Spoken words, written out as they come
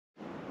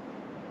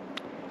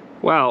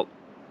Well,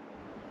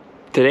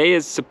 today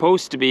is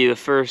supposed to be the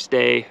first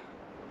day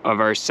of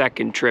our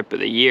second trip of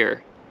the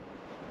year,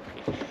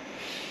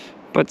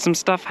 but some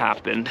stuff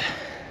happened.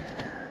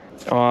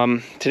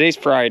 Today's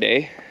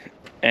Friday,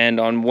 and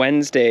on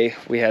Wednesday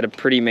we had a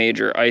pretty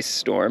major ice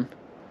storm,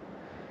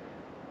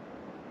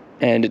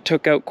 and it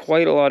took out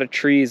quite a lot of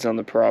trees on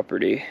the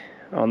property,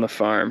 on the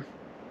farm.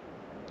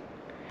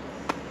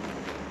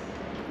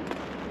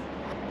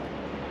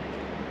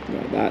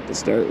 Got that to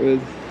start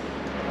with.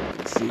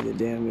 Let's see the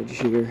damage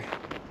here.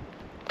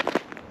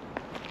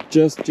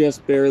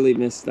 Just barely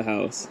missed the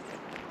house.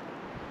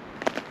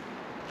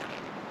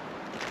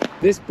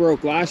 This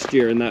broke last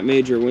year in that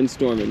major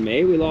windstorm in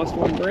May. We lost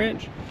one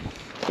branch.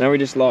 Now we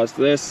just lost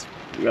this.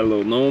 We got a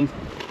little gnome.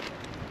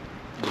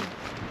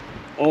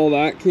 All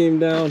that came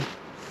down.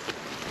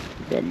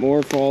 Got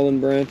more fallen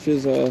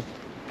branches off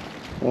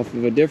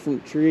of a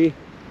different tree.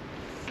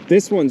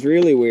 This one's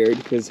really weird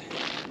because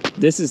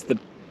this is the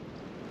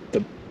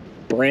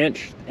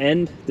branch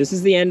end. This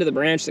is the end of the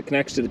branch that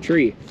connects to the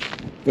tree,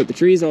 but the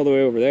tree's all the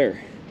way over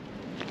there.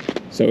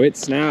 So it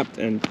snapped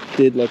and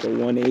did like a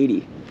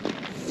 180.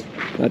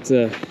 That's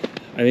I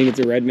think it's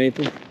a red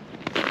maple.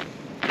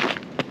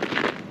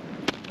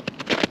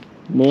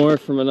 More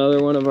from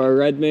another one of our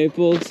red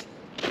maples.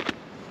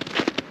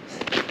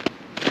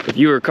 If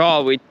you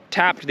recall, we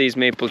tapped these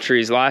maple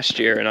trees last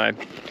year, and I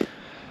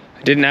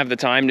didn't have the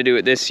time to do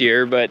it this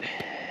year, but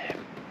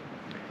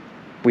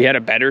we had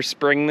a better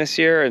spring this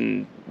year,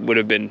 and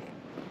I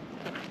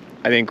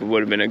think it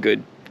would have been a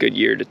good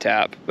year to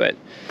tap. But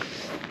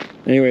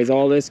anyways,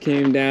 all this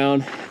came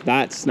down.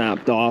 That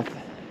snapped off,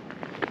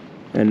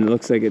 and it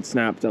looks like it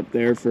snapped up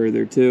there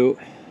further too.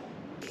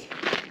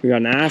 We got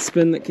an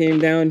aspen that came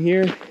down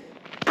here.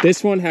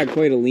 This one had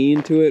quite a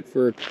lean to it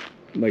for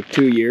like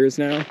 2 years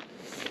now,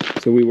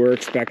 so we were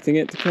expecting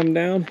it to come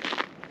down,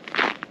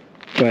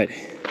 but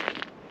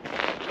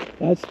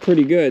that's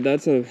pretty good.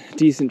 That's a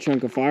decent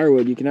chunk of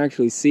firewood. You can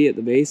actually see at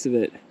the base of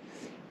it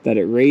that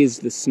it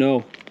raised the snow,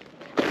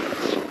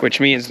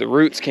 which means the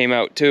roots came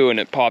out too, and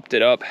it popped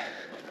it up.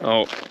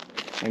 Oh,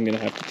 I'm gonna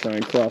have to try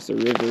and cross a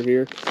river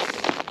here.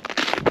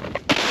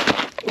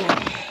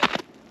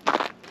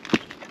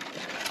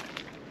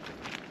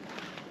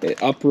 It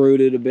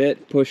uprooted a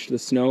bit, pushed the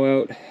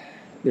snow out.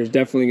 There's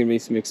definitely gonna be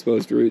some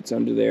exposed roots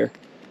under there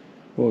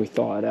while we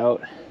thaw it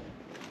out.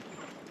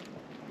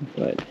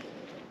 But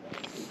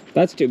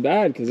that's too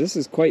bad, because this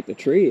is quite the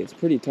tree. It's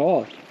pretty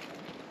tall.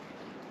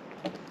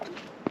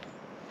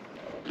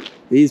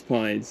 These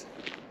pines,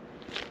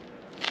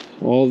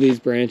 all these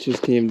branches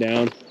came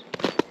down.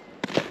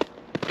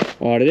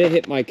 Oh, did it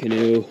hit my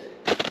canoe?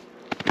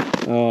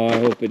 Oh, I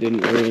hope it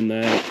didn't ruin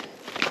that.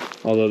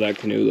 Although that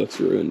canoe looks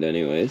ruined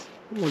anyways.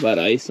 All that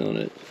ice on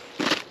it.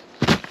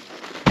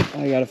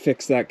 I gotta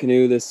fix that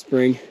canoe this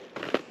spring.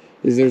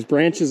 There's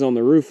branches on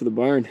the roof of the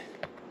barn.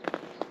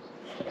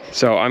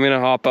 So I'm gonna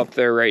hop up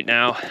there right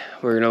now.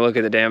 We're gonna look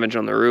at the damage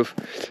on the roof.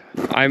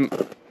 I'm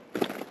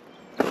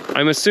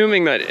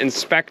assuming that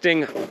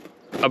inspecting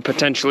a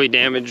potentially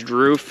damaged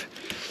roof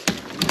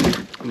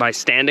by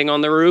standing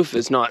on the roof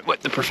is not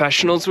what the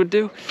professionals would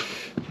do,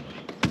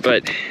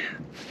 but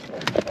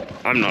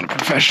I'm not a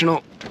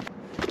professional.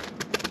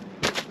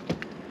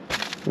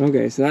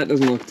 Okay, so that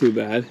doesn't look too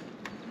bad.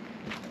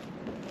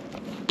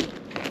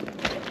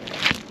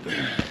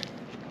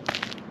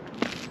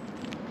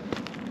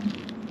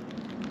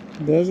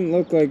 Doesn't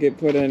look like it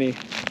put any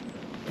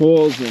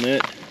holes in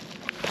it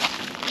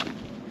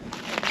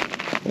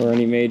or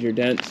any major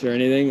dents or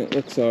anything. It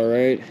looks all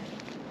right.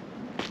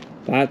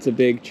 That's a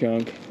big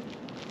chunk.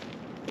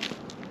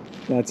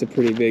 That's a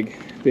pretty big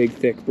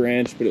thick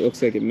branch, but it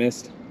looks like it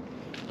missed.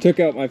 Took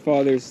out my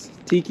father's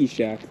tiki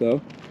shack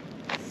though.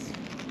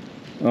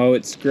 Oh,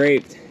 it's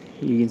scraped.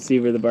 You can see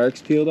where the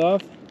bark's peeled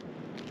off.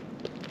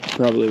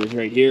 Probably was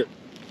right here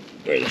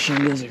where the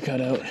shingles are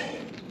cut out.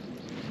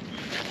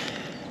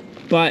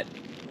 But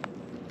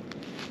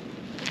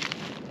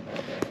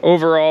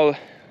overall,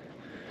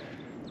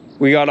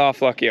 we got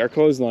off lucky. Our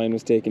clothesline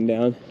was taken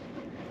down.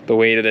 The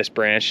weight of this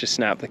branch just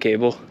snapped the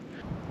cable.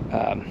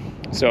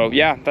 So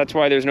yeah, that's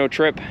why there's no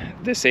trip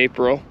this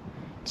April.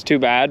 It's too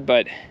bad,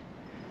 but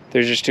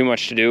there's just too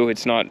much to do.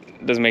 It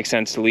doesn't make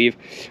sense to leave.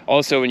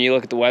 Also, when you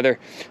look at the weather,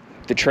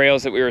 the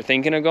trails that we were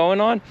thinking of going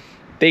on,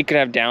 they could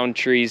have downed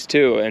trees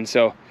too. And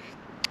so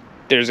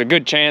there's a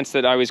good chance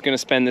that I was gonna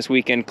spend this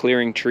weekend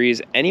clearing trees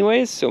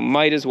anyways, so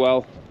might as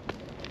well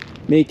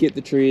make it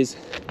the trees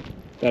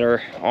that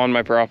are on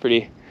my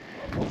property,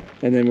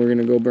 and then we're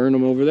gonna go burn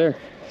them over there.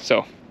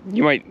 So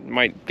you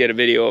might get a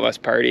video of us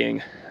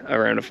partying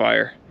around a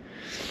fire.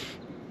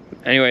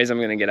 Anyways, I'm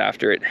gonna get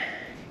after it.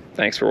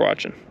 Thanks for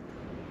watching.